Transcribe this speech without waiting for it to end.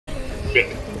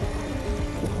Shit.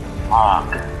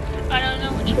 Fuck. I don't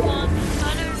know what you want.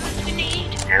 I don't know what you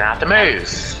need. You're gonna have to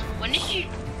move.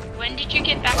 When did you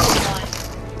get back to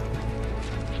life?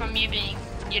 From you being,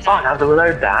 you know. Fine, I have to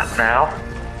reload that now.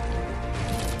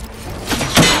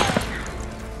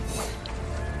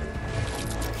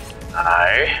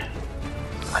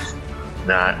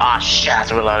 No. Ah, shit, I have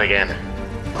to reload again.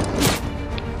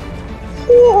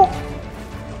 Ooh.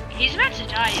 He's about to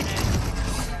die, you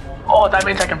know. Oh, that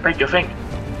means I can break your thing.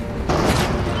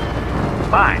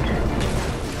 Fine.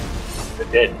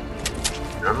 They're dead.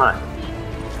 Never mind.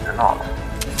 They're not.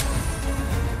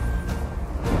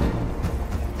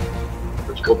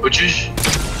 Let's go, butchers.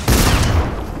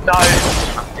 No,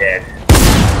 I'm dead.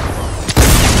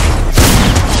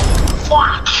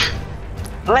 Fuck!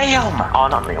 Liam! Oh,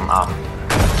 not Liam,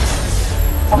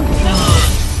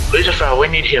 Lucifer, we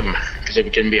need him, because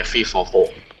it can be a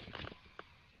 3-4-4.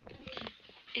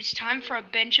 It's time for a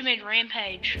Benjamin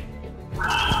rampage.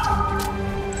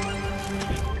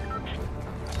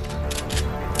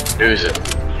 Who's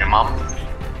it? Your mum?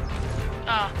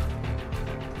 Oh.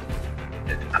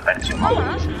 I bet it's your Oh, mum.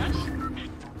 that's nice.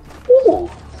 Ooh.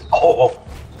 Oh.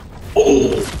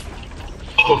 Oh.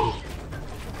 Oh.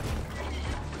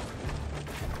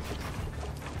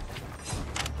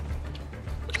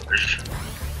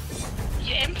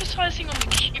 You're emphasizing on the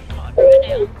cute part right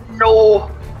now.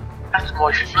 No. That's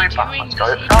my sniper. Let's go.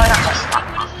 No, that's a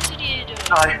sniper. What is this idiot doing?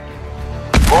 No.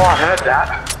 Oh, I heard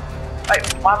that.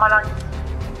 Wait, why am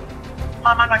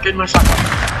I not getting my sniper?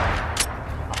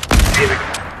 Here we go.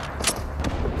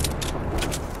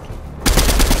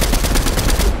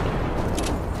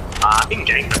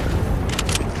 In-game.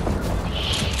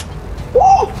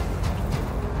 Woo!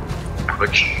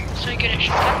 Which? So good at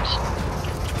shotguns.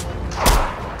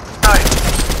 No.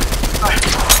 No.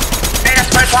 Hey,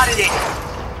 that's my body dick.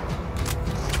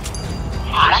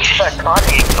 Oh, that's my body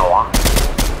dick, Noah.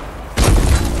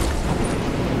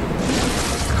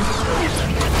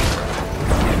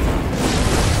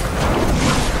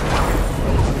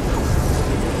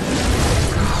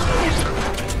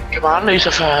 Come on,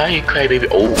 Lucifer, you crazy baby.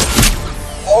 Oh.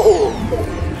 Oh.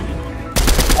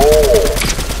 Oh.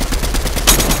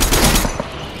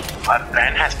 But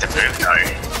Ben has to move though.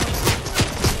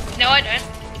 No, I don't.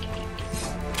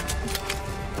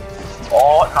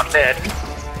 Oh, not dead.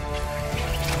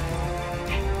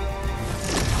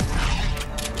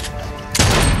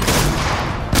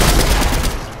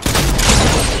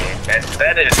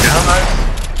 That is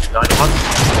no. 91.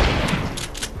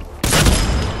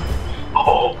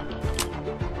 Oh.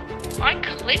 I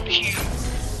clipped you.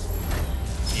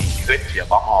 You clipped your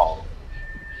butthole.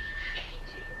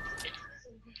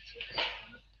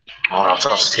 Oh, that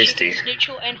sounds tasty. Chicken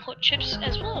schnitzel and hot chips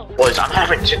as well. Boys, I'm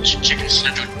having chicken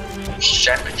schnitzel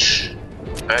sandwich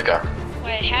burger.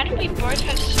 Wait, how do we both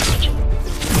have schnitzel?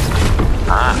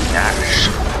 Ah, yes.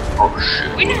 Oh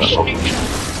shoot. We know schnitzel.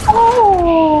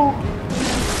 Oh.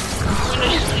 We know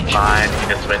schnitzel. Fine, you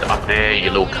can spend up there, you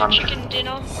little cunt. Chicken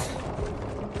dinner.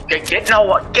 Get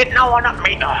no one up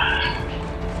me. Yeah,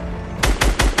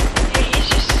 he's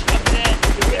just up there.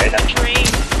 Yeah, The dream.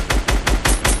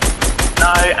 No,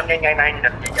 I'm getting nine.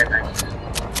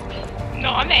 No,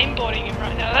 I'm aimbotting him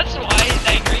right now. That's why he's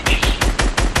angry.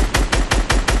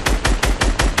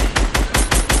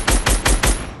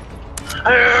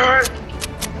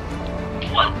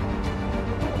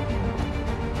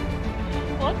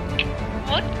 What?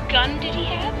 What gun did he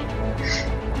have?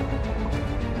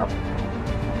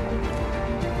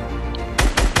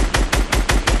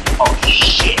 Oh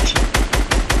shit!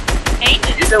 Aim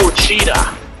it. You little cheater!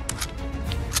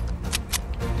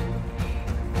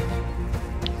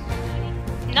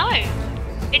 No,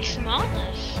 it's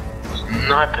smartness.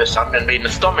 Snipers, I'm gonna be in the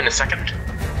storm in a second.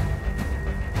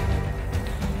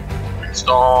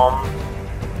 Storm.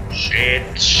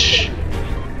 Shit.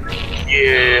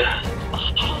 Yeah.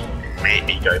 Made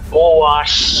me go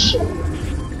boss.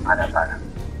 I don't know.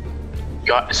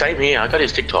 Same here, I got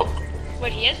his TikTok.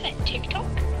 Wait, he has that TikTok?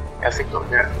 Yeah, TikTok,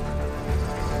 yeah.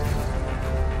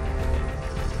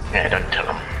 Yeah, don't tell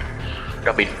him.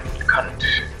 Don't be cunt.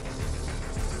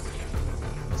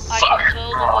 I Fuck. can tell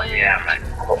the Oh, world. yeah, man.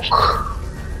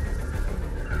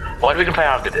 What we can play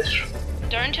after this?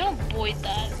 Don't tell Boyd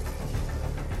that.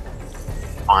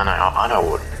 I know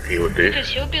what he would do. Because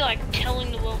he'll be like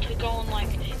telling the world to go on like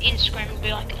Instagram and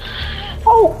be like,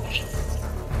 Oh!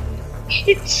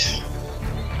 Shit! it's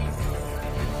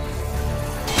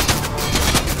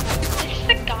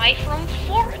the guy from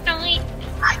Fortnite.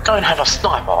 I don't have a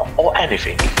sniper or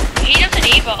anything. He doesn't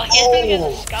either. He doesn't even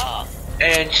have a scar.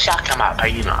 And suck him up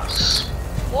penis.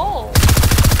 Whoa.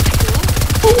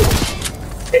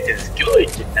 It is good,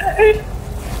 you know?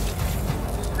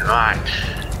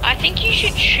 Right. I think you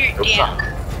should shoot Oh, down. fuck.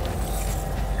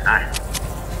 No.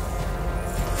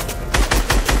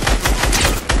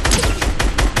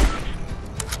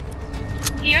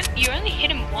 You only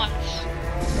hit him once.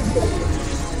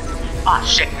 Ah,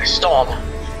 shit, the storm.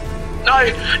 No,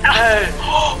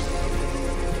 no.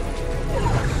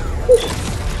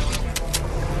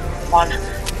 One.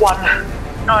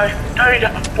 No,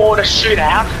 don't board a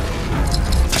shootout.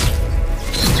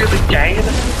 Stupid game.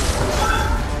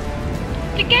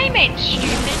 The game ain't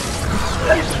stupid.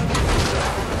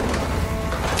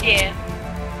 Yeah.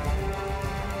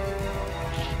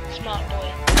 Smart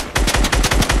boy.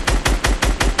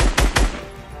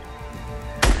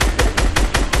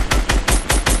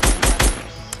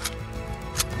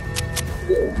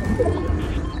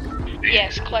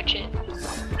 Yes, clutch it.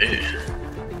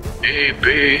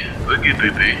 B, boogie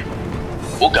boogie.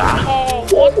 Ooga. Oh,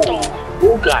 what the?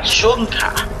 Ooga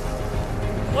shunka.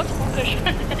 What the?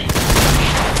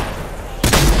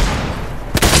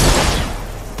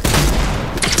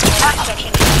 Such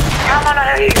an idiot. Come on,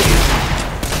 hey.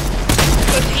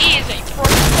 Because he is a pro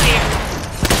player.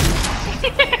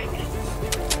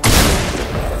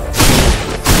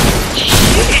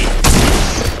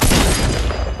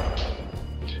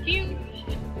 you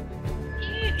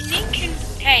Nick and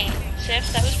hey,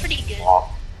 Seth, that was pretty good.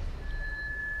 Oh.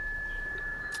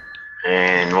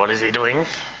 And what is he doing?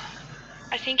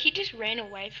 I think he just ran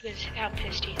away because how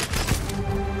pissed he is.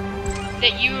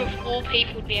 That you of all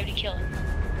people would be able to kill him.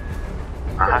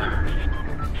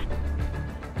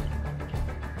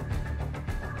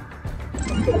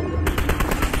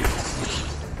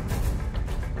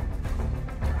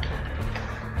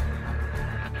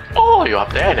 Oh, you're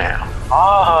up there now.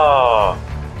 Oh,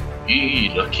 you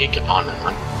lucky commander,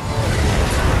 man.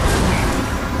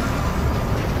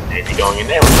 Is he going in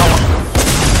there with someone?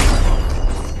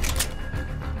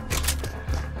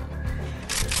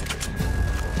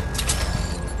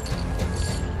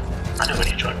 I know what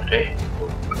you're trying to do.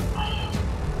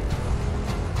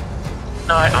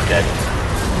 No, I'm dead.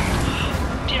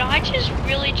 Did I just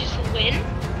really just win?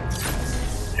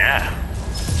 Yeah.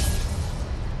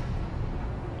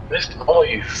 Listen, oh,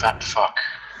 you fat fuck.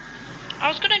 I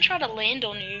was gonna try to land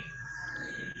on you.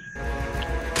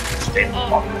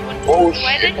 Oh, The way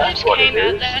shit, that that's just what came it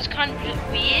out, is. that was kind of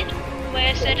weird. The way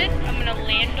I said it, I'm gonna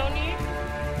land on you.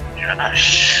 Yeah,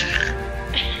 shh.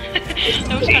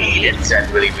 That was kind of weird. It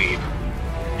sounds really weird.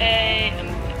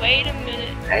 Wait a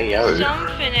minute. Hey, yo.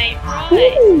 Something ain't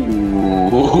right. Ooh.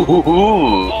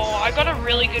 Oh, I got a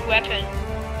really good weapon.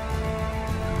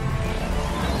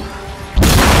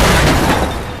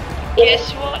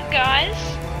 Guess what, guys?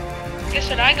 Guess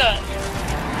what I got?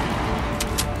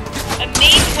 A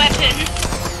mean weapon.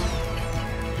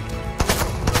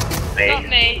 Not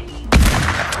me.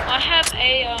 I have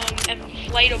a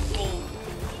inflatable.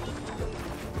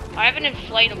 I have an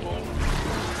inflatable.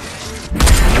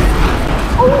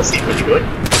 Oh, that seems pretty good.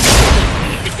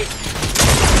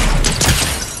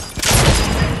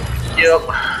 Yep.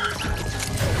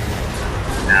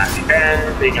 Now,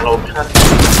 defend, being a little cunt.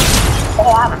 Oh,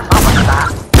 I haven't found much of that.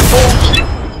 Bullshit.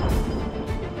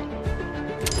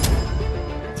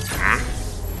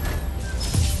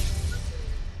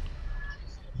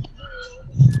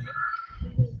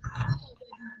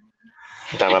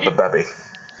 Don't Babby.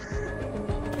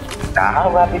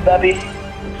 Babby.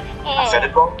 I said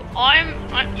it wrong.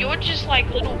 You're just like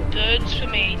little birds for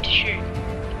me to shoot.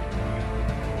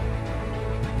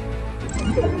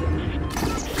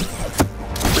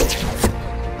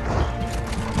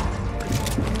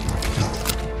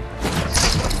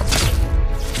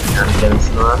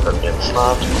 I'm getting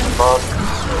sniped, fuck.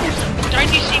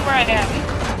 Don't you see where I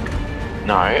am?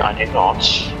 No, I did not.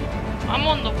 I'm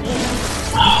on the wall.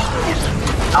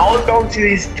 I was going to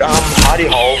this hidey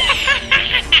hole.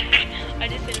 I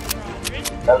just hit him for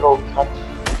 100. That little cut.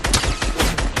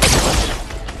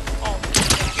 Oh.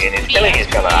 And it's killing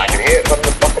each other. I can hear it from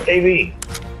the fucking TV.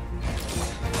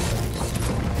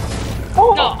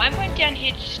 Oh. No, I went down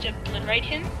here just to obliterate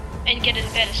him and get a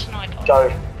better sniper.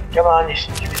 Go. Come on, you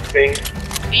stupid thing.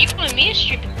 Are you calling me a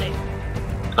stupid thing?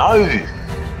 No.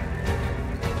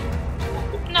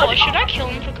 No, should I kill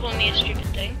him for calling me a stupid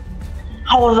thing?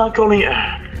 How was I calling it?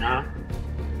 No.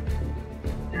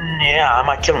 Yeah, I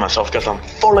might kill myself because I'm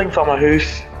falling from a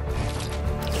roof.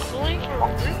 Falling for a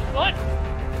roof? What?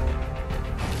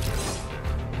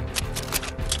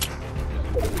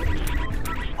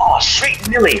 Oh, sweet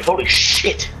Millie, holy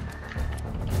shit.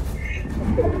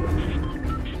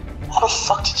 How the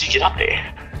fuck did you get up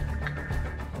there?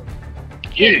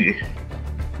 You?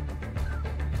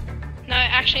 No,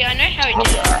 actually, I know how he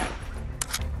did it.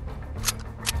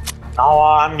 Oh,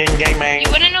 I'm getting gaming.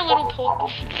 You went in a little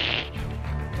pool.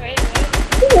 Wait.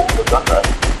 We've got that.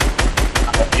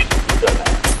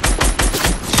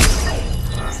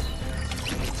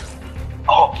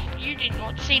 Oh. You did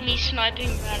not see me sniping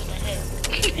you out of the head.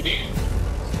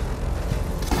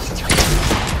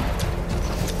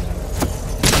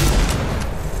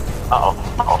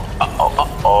 Uh-oh.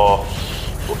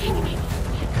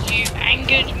 You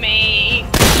angered me.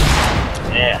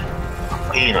 Yeah.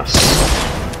 Penis.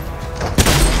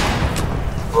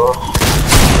 Oh.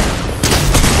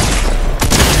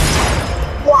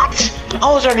 What?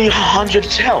 I was only 100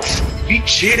 health. You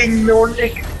cheating,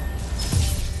 Nordic?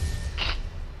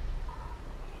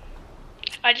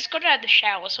 I just got out of the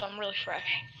shower, so I'm really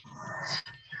fresh.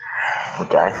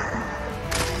 Okay.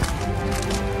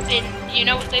 And you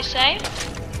know what they say?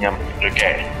 Yeah,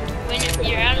 okay. When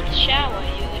you're out of the shower,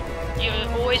 you're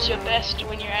always your best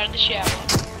when you're out of the shower.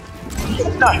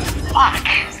 No, fuck.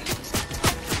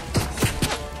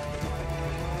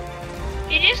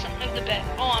 It is the best.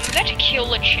 Oh, I'm about to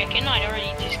kill a chicken. I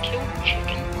already just killed a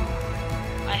chicken.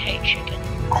 I hate chicken.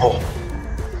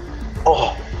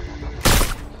 Oh.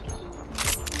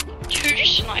 Who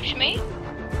just sniped me?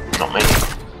 Not me.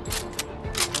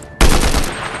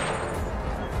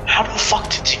 How the fuck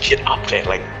did you get up there?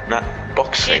 Like, that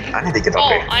box thing? I need to get up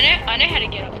there. Oh, I know how to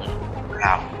get up there.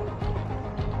 How?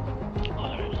 Oh,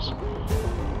 there it is.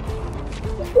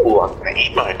 Oh, I'm gonna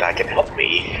emote that can help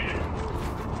me.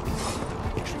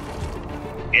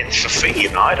 It's a Sophie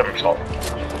item shop.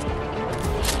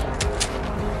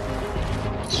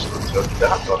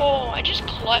 Oh, I just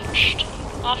clutched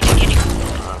after getting.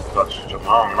 Clutched your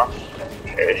arm, not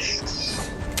chest.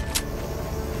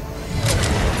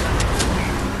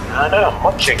 I know, I'm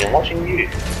watching you.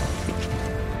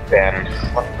 Ben,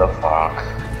 what the fuck?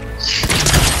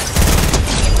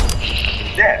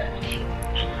 Yeah.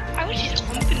 I was just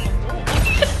humping the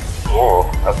wall.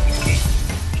 Oh, that's key.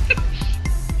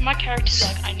 My character's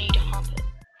like, I need to hump it.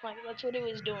 Like, that's what it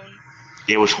was doing.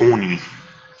 It was horny.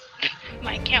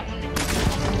 My account went on the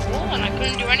wall and I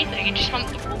couldn't do anything. It just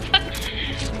humped the wall.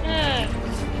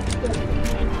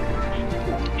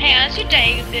 Hey, how's your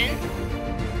day been?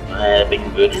 Been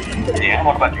good. Yeah,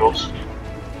 what about yours?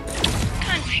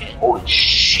 Kind of shit. Holy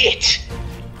shit!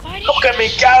 Why did Look you at me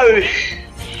go!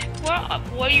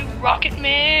 What are you, Rocket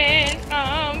Man?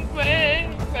 Where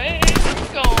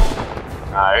go?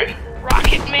 No.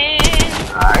 Rocket Man.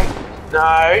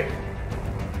 No.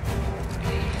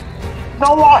 No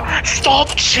what? Stop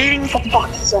cheating for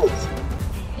fuck's sake!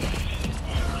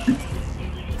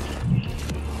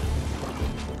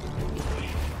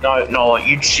 No,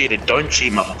 you cheated. Don't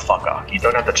cheat, motherfucker. You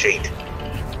don't have to cheat.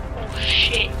 Oh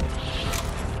shit.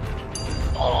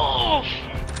 Oh,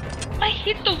 I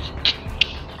hit those.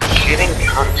 Cheating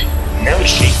cunt. Never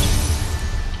cheat.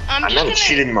 I'm I just never gonna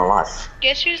cheated in my life.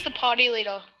 guess who's the party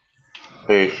leader?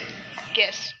 Who?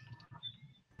 Guess.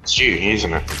 It's you,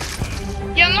 isn't it?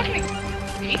 Yeah, I'm not gonna.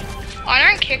 Me? I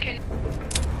don't kick it.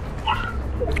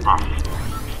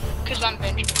 Because I'm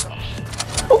Benjamin Ross.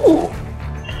 Ooh.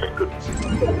 Good.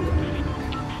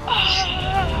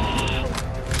 Oh,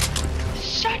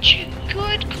 such a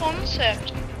good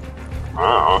concept.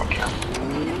 Oh, okay.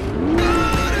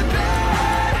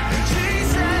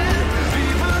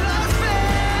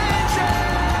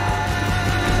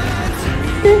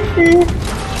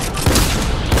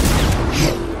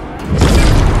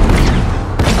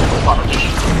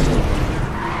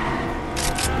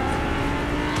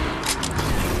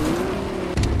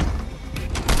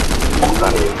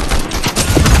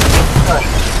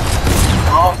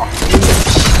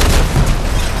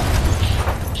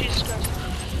 Jesus Christ.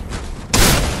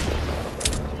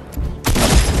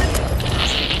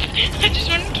 I just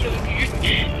want to kill you.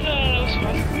 That was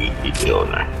fun. You kill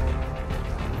now.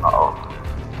 Uh-oh.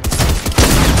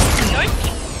 Nope.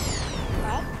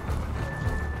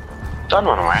 Don't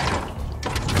run away.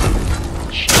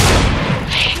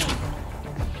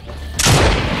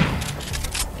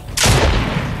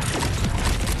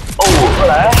 Oh,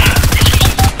 hello.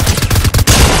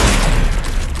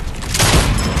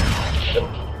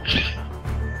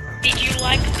 Did you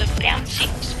like the bouncy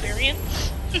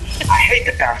experience? I hate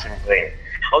the bouncing thing.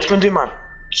 I was gonna do my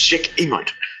chick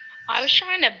emote. I was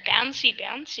trying to bouncy.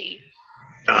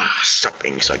 Ugh, stop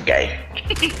being so gay.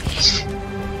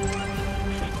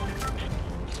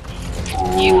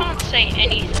 You can't say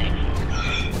anything.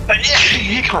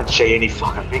 You can't say any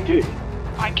fucking thing, dude.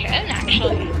 I can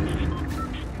actually.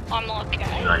 I'm not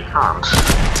gay. No, you can't.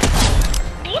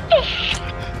 What the f?